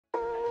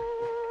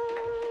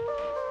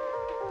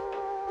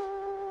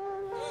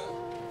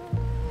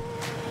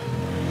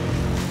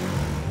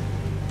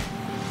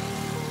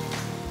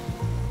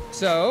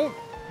So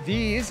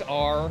these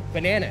are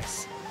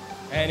bananas.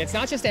 And it's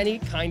not just any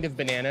kind of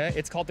banana,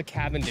 it's called the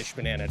Cavendish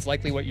banana. It's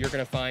likely what you're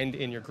gonna find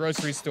in your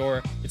grocery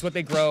store. It's what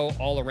they grow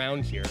all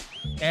around here.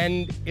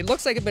 And it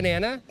looks like a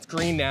banana. It's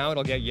green now,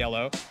 it'll get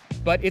yellow.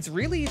 But it's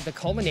really the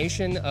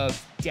culmination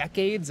of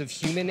decades of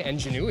human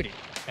ingenuity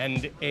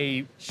and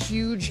a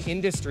huge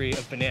industry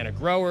of banana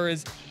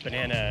growers,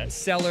 banana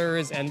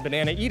sellers, and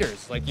banana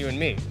eaters like you and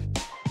me.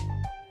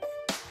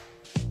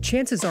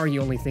 Chances are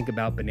you only think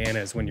about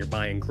bananas when you're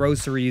buying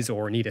groceries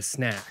or need a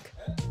snack.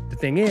 The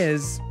thing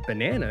is,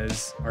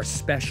 bananas are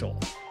special.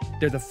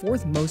 They're the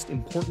fourth most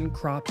important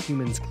crop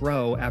humans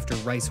grow after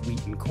rice,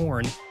 wheat, and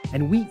corn,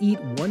 and we eat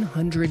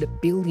 100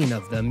 billion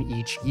of them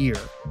each year.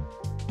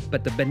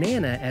 But the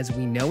banana as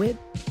we know it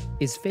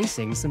is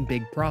facing some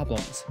big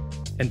problems.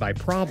 And by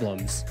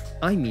problems,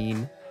 I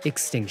mean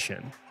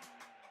extinction.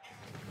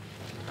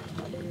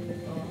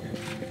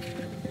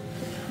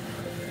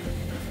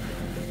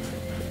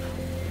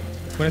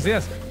 Buenos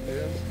días.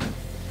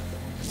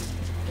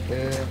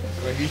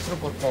 Registro,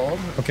 por favor.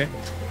 Okay.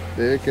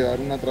 Debe quedar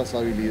una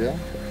trazabilidad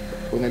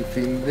con el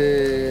fin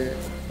de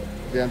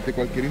ante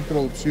cualquier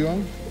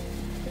introducción.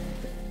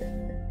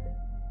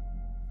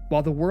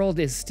 While the world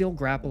is still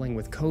grappling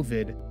with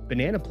COVID,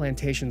 banana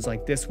plantations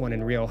like this one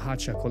in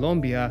Riohacha,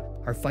 Colombia,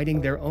 are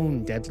fighting their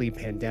own deadly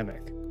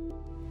pandemic.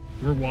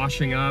 We're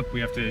washing up. We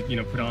have to,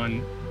 put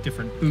on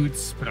different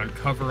boots, put on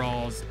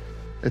coveralls.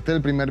 Este es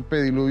el primer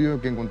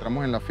pediluvio que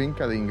encontramos en la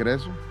finca de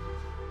ingreso.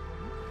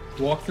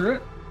 Walk through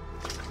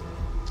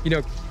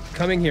it.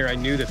 Coming here, I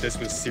knew that this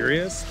was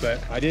serious, but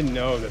I didn't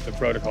know that the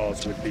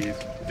protocols would be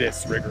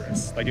this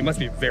rigorous. Like, it must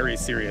be very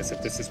serious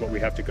if this is what we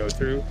have to go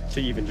through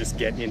to even just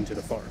get into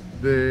the farm.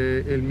 De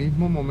el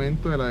mismo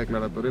momento de la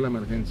declaratoria de la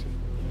emergencia.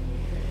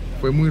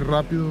 Fue muy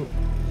rápido.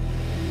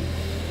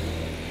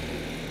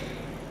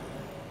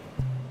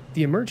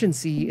 The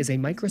emergency is a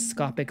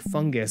microscopic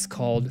fungus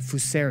called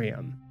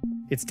Fusarium.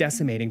 It's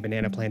decimating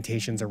banana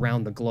plantations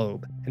around the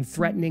globe and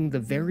threatening the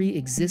very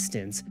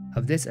existence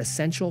of this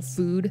essential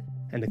food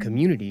and the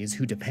communities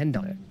who depend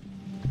on it.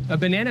 A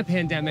banana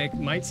pandemic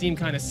might seem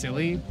kind of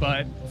silly,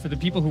 but for the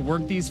people who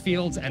work these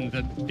fields and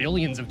the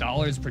billions of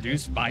dollars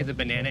produced by the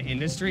banana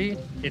industry,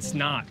 it's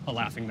not a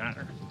laughing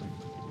matter.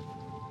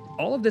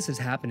 All of this is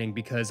happening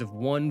because of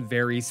one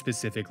very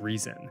specific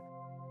reason.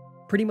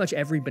 Pretty much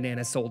every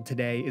banana sold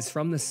today is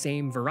from the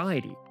same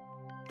variety,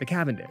 the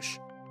Cavendish.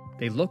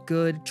 They look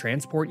good,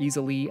 transport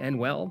easily, and,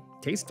 well,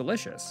 taste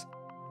delicious.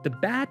 The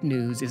bad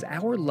news is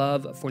our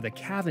love for the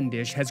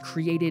Cavendish has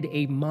created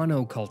a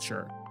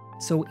monoculture.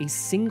 So a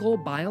single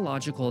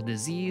biological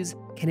disease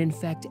can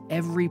infect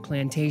every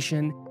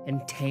plantation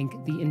and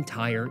tank the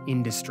entire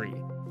industry.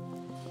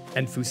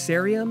 And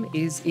Fusarium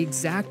is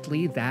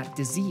exactly that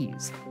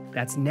disease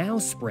that's now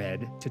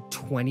spread to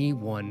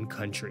 21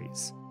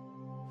 countries.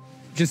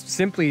 Just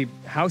simply,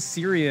 how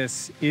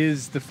serious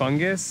is the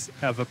fungus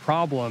of a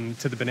problem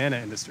to the banana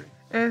industry?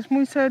 Es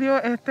muy serio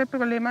este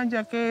problema,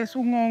 ya que es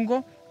un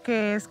hongo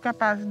que es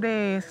capaz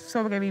de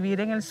sobrevivir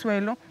en el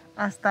suelo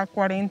hasta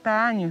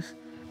 40 años.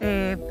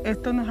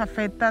 Esto nos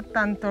afecta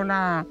tanto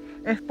las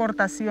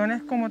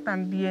exportaciones como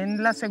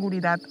también la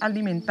seguridad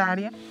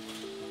alimentaria.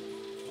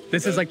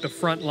 This is like the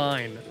front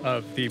line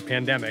of the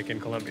pandemic in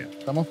Colombia.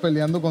 Estamos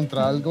peleando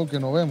contra algo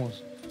que no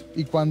vemos.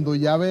 Y cuando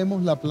ya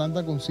vemos la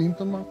planta con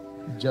síntomas,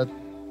 ya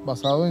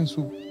basado en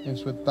su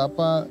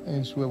etapa,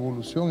 en su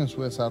evolución, en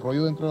su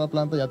desarrollo dentro de la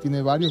planta, ya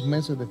tiene varios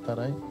meses de estar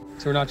ahí.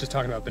 So we're not just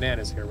talking about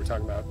bananas here, we're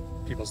talking about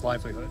people's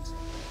livelihoods.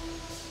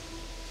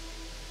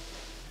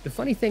 The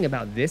funny thing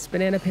about this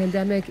banana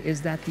pandemic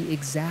is that the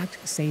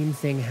exact same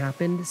thing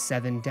happened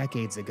 7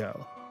 decades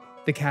ago.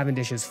 The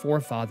Cavendish's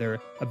forefather,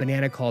 a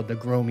banana called the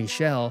Gros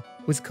Michel,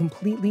 was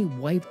completely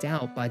wiped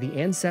out by the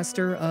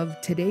ancestor of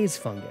today's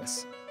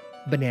fungus.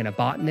 Banana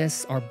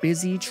botanists are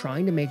busy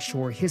trying to make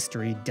sure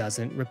history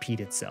doesn't repeat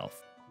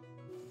itself.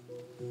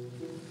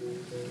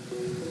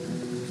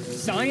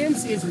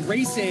 Science is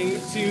racing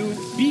to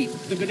beat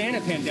the banana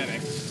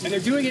pandemic, and they're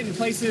doing it in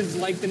places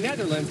like the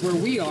Netherlands, where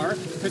we are,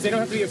 because they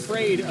don't have to be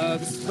afraid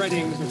of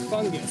spreading the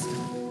fungus.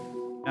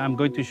 I'm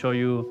going to show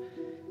you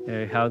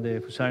how the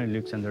Fusarium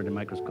looks under the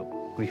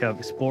microscope. We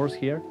have spores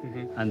here,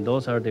 and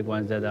those are the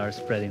ones that are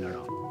spreading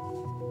around.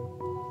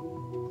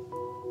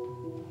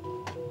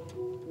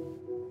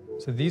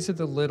 So these are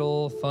the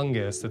little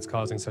fungus that's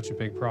causing such a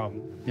big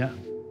problem. Yeah.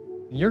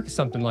 You're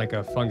something like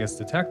a fungus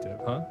detective,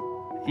 huh?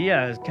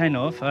 Yeah, kind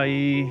of.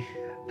 I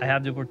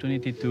have the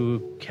opportunity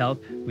to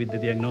help with the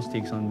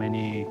diagnostics on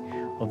many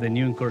of the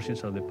new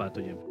incursions of the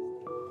pathogen.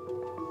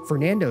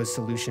 Fernando's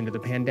solution to the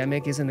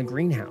pandemic is in the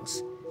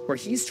greenhouse, where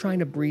he's trying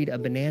to breed a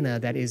banana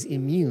that is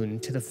immune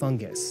to the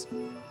fungus.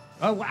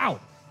 Oh, wow.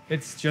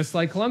 It's just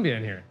like Colombia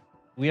in here.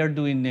 We are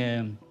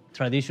doing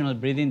traditional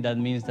breeding. That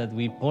means that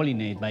we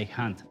pollinate by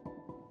hand.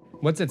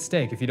 What's at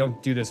stake if you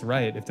don't do this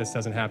right, if this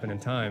doesn't happen in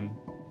time?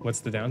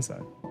 What's the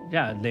downside?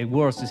 Yeah, the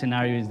worst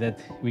scenario is that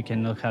we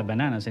cannot have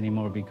bananas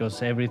anymore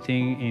because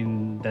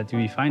everything that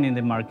we find in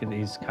the market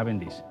is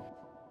Cavendish.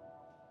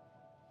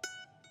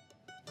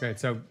 Great,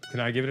 so can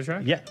I give it a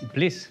try? Yeah,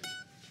 please.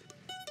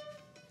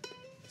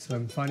 So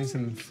I'm finding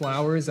some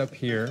flowers up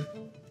here.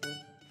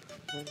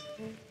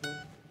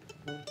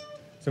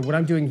 So what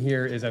I'm doing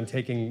here is I'm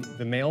taking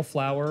the male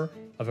flower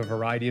of a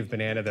variety of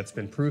banana that's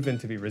been proven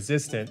to be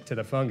resistant to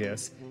the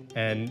fungus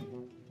and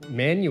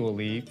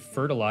manually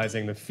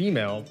fertilizing the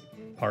female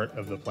part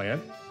of the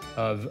plant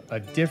of a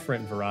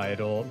different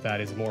varietal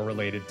that is more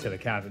related to the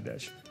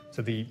Cavendish.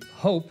 So the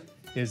hope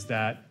is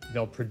that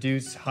they'll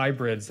produce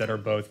hybrids that are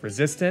both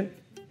resistant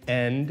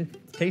and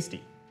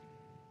tasty.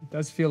 It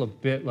does feel a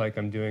bit like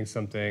I'm doing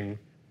something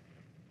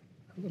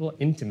a little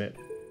intimate.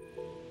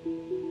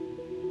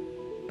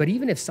 But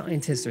even if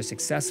scientists are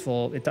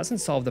successful, it doesn't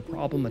solve the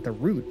problem at the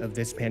root of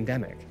this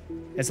pandemic.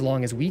 As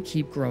long as we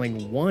keep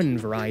growing one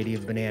variety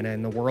of banana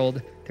in the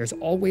world, there's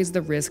always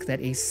the risk that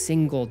a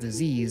single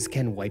disease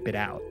can wipe it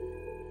out.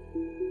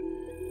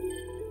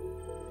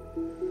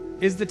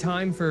 Is the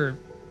time for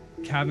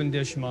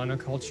Cavendish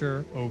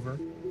monoculture over?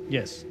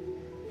 Yes,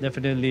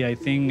 definitely. I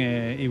think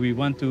if we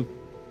want to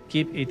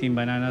keep eating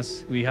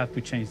bananas, we have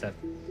to change that.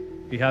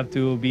 We have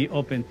to be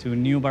open to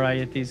new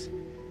varieties,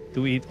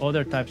 to eat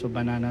other types of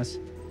bananas,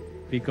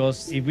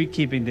 because if we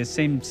keep in the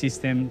same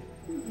system,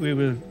 we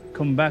will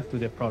come back to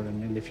the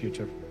problem in the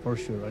future, for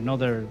sure,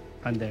 another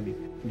pandemic.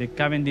 The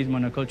Cavendish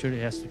monoculture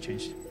has to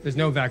change. There's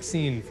no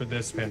vaccine for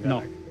this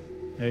pandemic. No,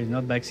 there is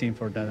no vaccine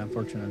for that,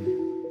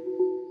 unfortunately.